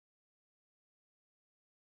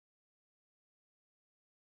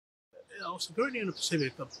security in the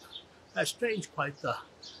Pacific has changed quite a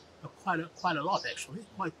lot, actually,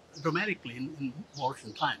 quite dramatically in more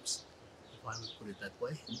recent times, if I would put it that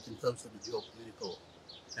way, in terms of the geopolitical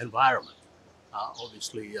environment.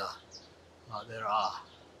 Obviously, there are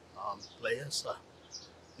players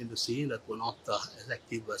in the scene that were not as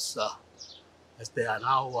active as they are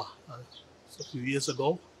now a few years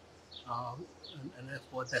ago. And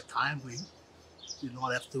therefore, at that time, we did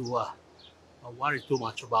not have to worry too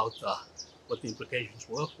much about what the implications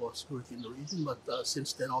were for security in the region. But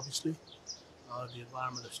since then, obviously, the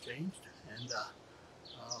environment has changed, and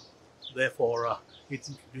therefore, it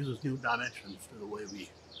introduces new dimensions to the way we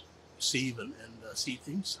perceive and see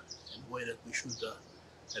things, and the way that we should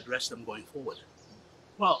address them going forward.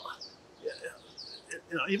 Well,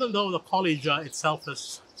 even though the college itself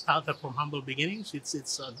has started from humble beginnings,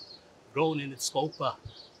 it's grown in its scope,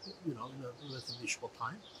 in a relatively short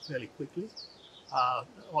time, fairly quickly.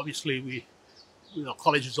 Obviously,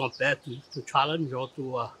 college is not there to challenge or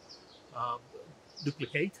to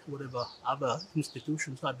duplicate whatever other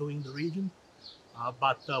institutions are doing in the region.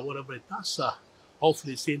 But whatever it does,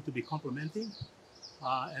 hopefully seem to be complementing.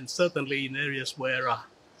 And certainly in areas where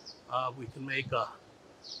we can make or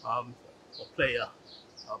play a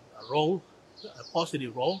role, a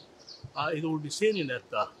positive role, it will be seen in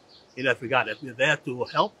that regard, that we're there to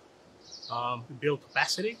help build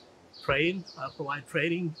capacity, train, provide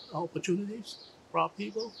training opportunities for our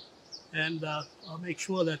people, and make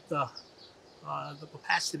sure that the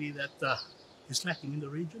capacity that is lacking in the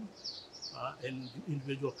region, in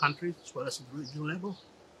individual countries as well as at the regional level,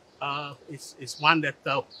 is one that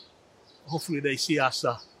hopefully they see us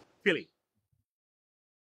filling.